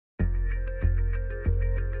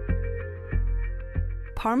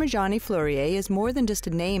Parmigiani Fleurier is more than just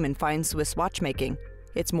a name in fine Swiss watchmaking.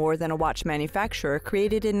 It's more than a watch manufacturer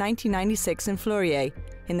created in 1996 in Fleurier,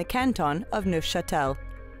 in the canton of Neufchâtel.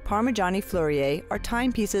 Parmigiani Fleurier are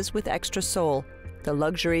timepieces with extra soul, the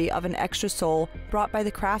luxury of an extra soul brought by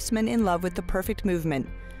the craftsman in love with the perfect movement,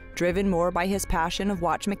 driven more by his passion of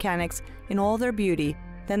watch mechanics in all their beauty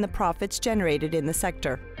than the profits generated in the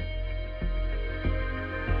sector.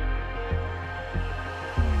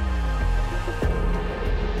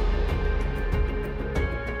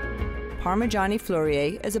 Parmigiani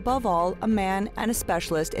Fleurier is above all a man and a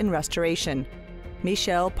specialist in restoration,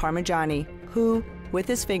 Michel Parmigiani, who, with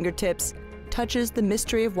his fingertips, touches the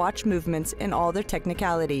mystery of watch movements in all their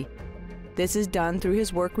technicality. This is done through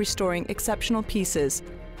his work restoring exceptional pieces,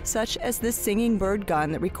 such as this singing bird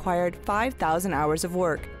gun that required 5,000 hours of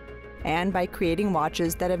work, and by creating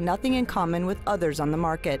watches that have nothing in common with others on the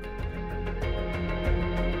market.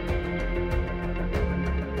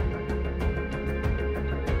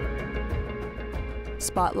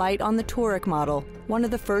 Spotlight on the Toric model, one of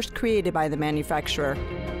the first created by the manufacturer.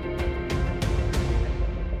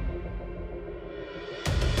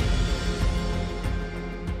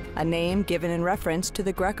 A name given in reference to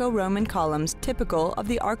the Greco-Roman columns typical of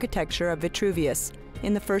the architecture of Vitruvius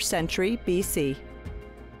in the 1st century BC.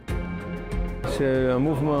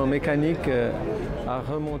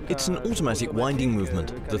 It's an automatic winding movement,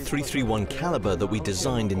 the 331 caliber that we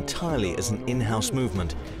designed entirely as an in-house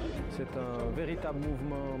movement.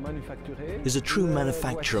 Is a true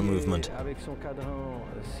manufacturer movement.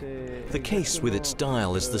 The case with its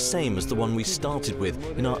dial is the same as the one we started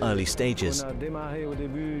with in our early stages. And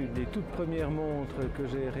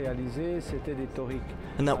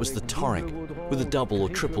that was the Toric, with a double or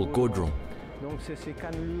triple gaudron.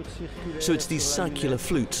 So it's these circular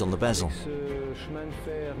flutes on the bezel.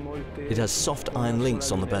 It has soft iron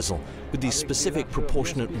links on the bezel with these specific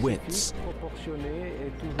proportionate widths.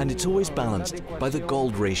 And it's always balanced by the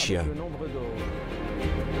gold ratio.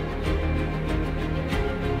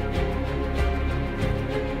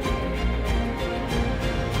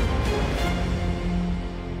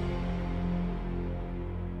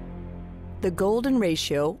 The golden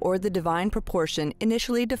ratio, or the divine proportion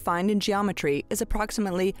initially defined in geometry, is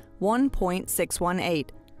approximately 1.618,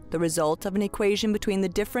 the result of an equation between the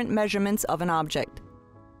different measurements of an object.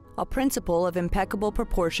 A principle of impeccable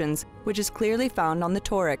proportions which is clearly found on the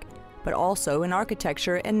Toric, but also in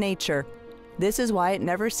architecture and nature. This is why it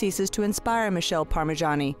never ceases to inspire Michel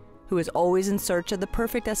Parmigiani, who is always in search of the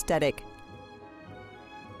perfect aesthetic.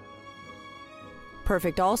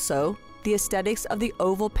 Perfect also, the aesthetics of the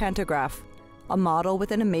Oval Pantograph, a model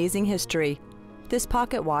with an amazing history. This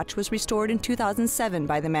pocket watch was restored in 2007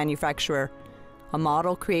 by the manufacturer, a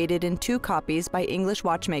model created in 2 copies by English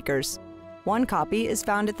watchmakers. One copy is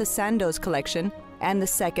found at the Sandoz collection and the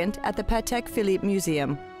second at the Patek Philippe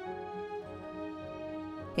Museum.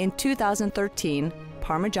 In 2013,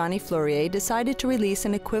 Parmigiani Fleurier decided to release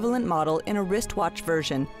an equivalent model in a wristwatch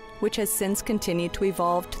version, which has since continued to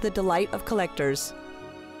evolve to the delight of collectors.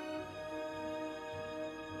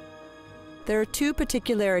 There are 2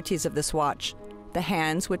 peculiarities of this watch: the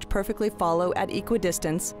hands, which perfectly follow at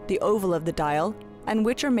equidistance the oval of the dial, and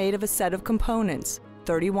which are made of a set of components,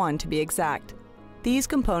 31 to be exact. These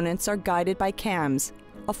components are guided by cams,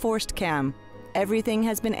 a forced cam. Everything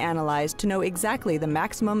has been analyzed to know exactly the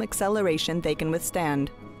maximum acceleration they can withstand.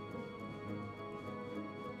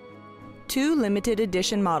 2 limited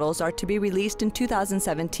edition models are to be released in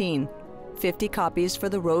 2017, 50 copies for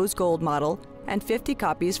the rose gold model and 50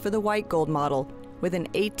 copies for the white gold model, with an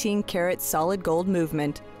 18-karat solid gold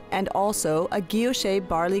movement, and also a guilloché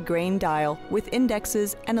barley grain dial with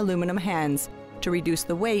indexes and aluminum hands to reduce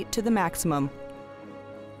the weight to the maximum.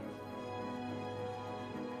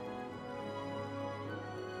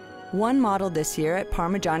 One model this year at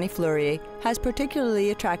Parmigiani Fleurier has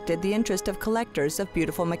particularly attracted the interest of collectors of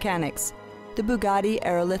beautiful mechanics, the Bugatti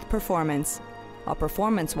Aérolithe Performance, a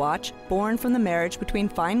performance watch born from the marriage between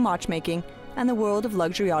fine watchmaking and the world of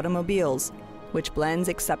luxury automobiles, which blends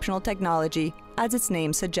exceptional technology, as its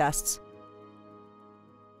name suggests.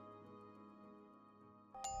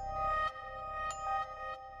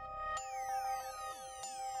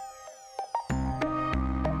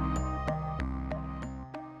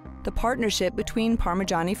 The partnership between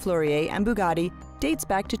Parmigiani Fleurier and Bugatti dates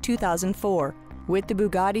back to 2004, with the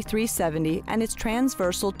Bugatti 370 and its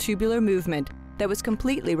transversal tubular movement that was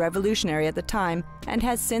completely revolutionary at the time and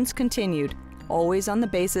has since continued, always on the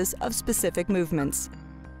basis of specific movements.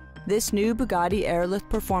 This new Bugatti Aérolithe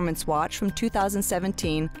performance watch from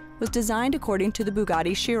 2017 was designed according to the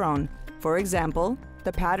Bugatti Chiron. For example,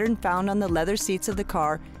 the pattern found on the leather seats of the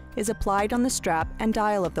car is applied on the strap and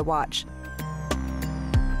dial of the watch.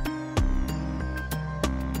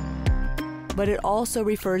 But it also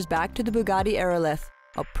refers back to the Bugatti Aérolithe,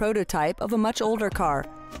 a prototype of a much older car,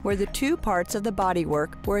 where the two parts of the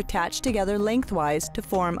bodywork were attached together lengthwise to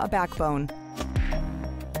form a backbone.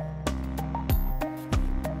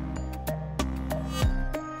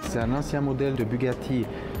 It's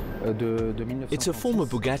a former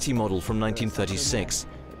Bugatti model from 1936.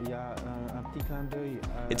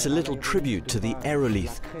 It's a little tribute to the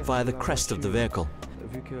Aérolithe via the crest of the vehicle,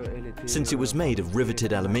 since it was made of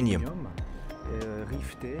riveted aluminium.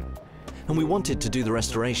 And we wanted to do the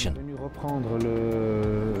restoration.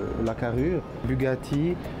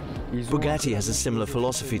 Bugatti has a similar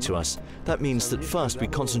philosophy to us. That means that first we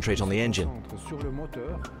concentrate on the engine.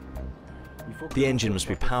 The engine must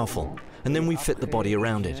be powerful, and then we fit the body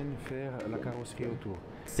around it.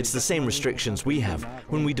 It's the same restrictions we have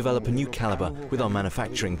when we develop a new caliber with our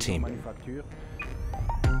manufacturing team.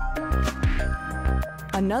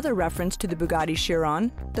 Another reference to the Bugatti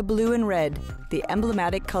Chiron, the blue and red, the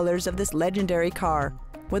emblematic colors of this legendary car,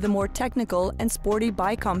 with a more technical and sporty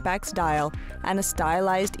bicompact dial and a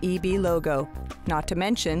stylized EB logo, not to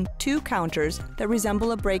mention two counters that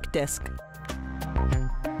resemble a brake disc.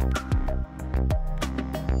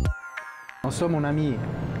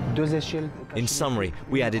 In summary,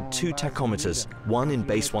 we added two tachometers, one in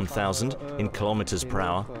base 1000 in kilometers per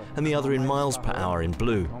hour and the other in miles per hour in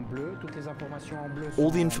blue. All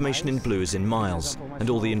the information in blue is in miles, and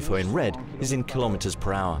all the info in red is in kilometers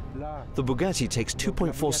per hour. The Bugatti takes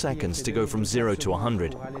 2.4 seconds to go from 0 to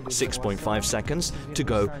 100, 6.5 seconds to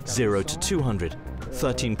go 0 to 200,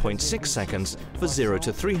 13.6 seconds for 0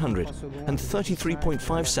 to 300, and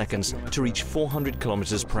 33.5 seconds to reach 400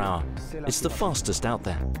 kilometers per hour. It's the fastest out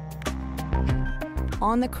there.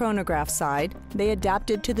 On the chronograph side, they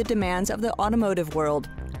adapted to the demands of the automotive world,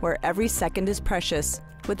 where every second is precious,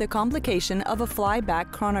 with the complication of a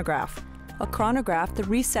flyback chronograph, a chronograph that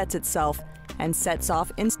resets itself and sets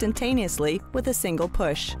off instantaneously with a single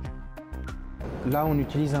push.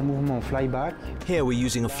 Here we're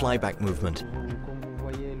using a flyback movement.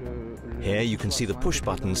 Here you can see the push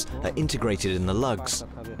buttons are integrated in the lugs,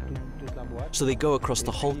 so they go across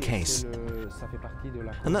the whole case.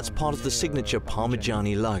 And that's part of the signature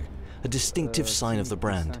Parmigiani lug, a distinctive sign of the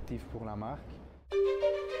brand.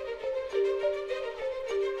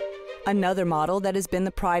 Another model that has been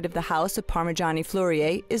the pride of the house of Parmigiani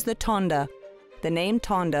Fleurier is the Tonda. The name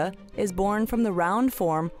Tonda is born from the round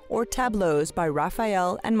form or tableaus by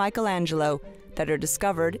Raphael and Michelangelo that are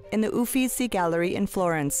discovered in the Uffizi Gallery in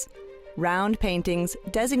Florence. Round paintings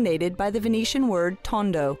designated by the Venetian word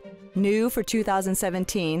tondo. New for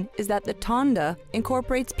 2017 is that the Tonda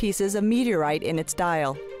incorporates pieces of meteorite in its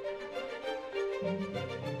dial.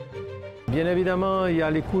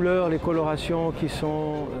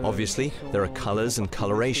 Obviously, there are colors and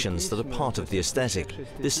colorations that are part of the aesthetic,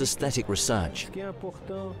 this aesthetic research.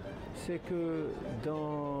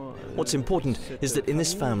 What's important is that in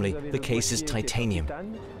this family, the case is titanium,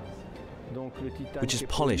 which is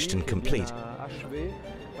polished and complete.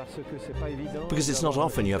 Because it's not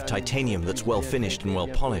often you have titanium that's well finished and well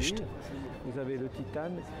polished.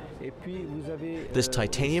 There's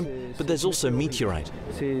titanium, but there's also meteorite.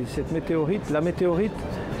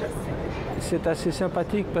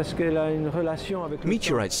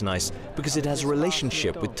 Meteorite's nice because it has a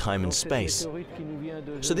relationship with time and space.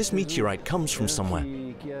 So this meteorite comes from somewhere.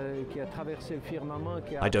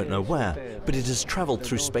 I don't know where, but it has traveled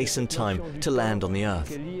through space and time to land on the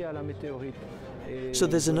Earth. So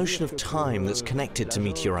there's a notion of time that's connected to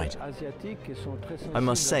meteorite. I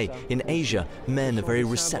must say, in Asia, men are very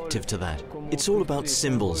receptive to that. It's all about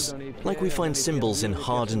symbols, like we find symbols in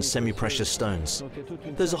hard and semi-precious stones.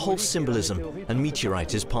 There's a whole symbolism, and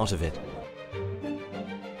meteorite is part of it.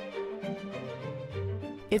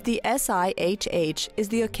 If the SIHH is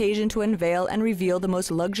the occasion to unveil and reveal the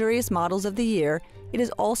most luxurious models of the year, it is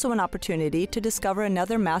also an opportunity to discover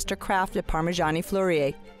another master craft at Parmigiani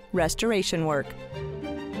Fleurier: restoration work.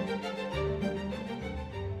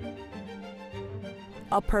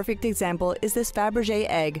 A perfect example is this Fabergé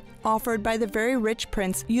egg, offered by the very rich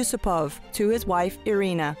Prince Yusupov to his wife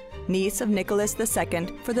Irina, niece of Nicholas II,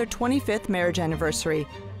 for their 25th marriage anniversary,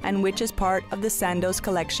 and which is part of the Sandoz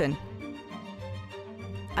collection.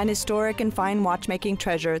 An historic and fine watchmaking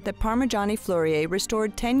treasure that Parmigiani Fleurier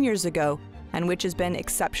restored 10 years ago, and which has been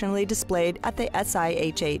exceptionally displayed at the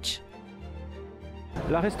SIHH.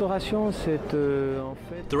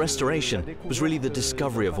 The restoration was really the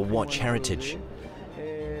discovery of a watch heritage.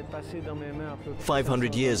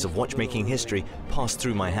 500 years of watchmaking history passed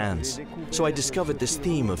through my hands, so I discovered this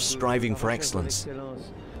theme of striving for excellence.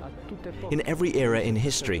 In every era in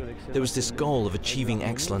history, there was this goal of achieving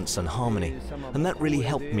excellence and harmony, and that really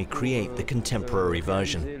helped me create the contemporary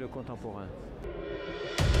version.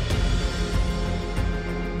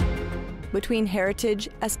 Between heritage,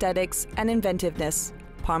 aesthetics, and inventiveness,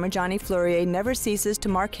 Parmigiani Fleurier never ceases to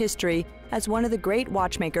mark history as one of the great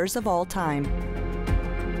watchmakers of all time.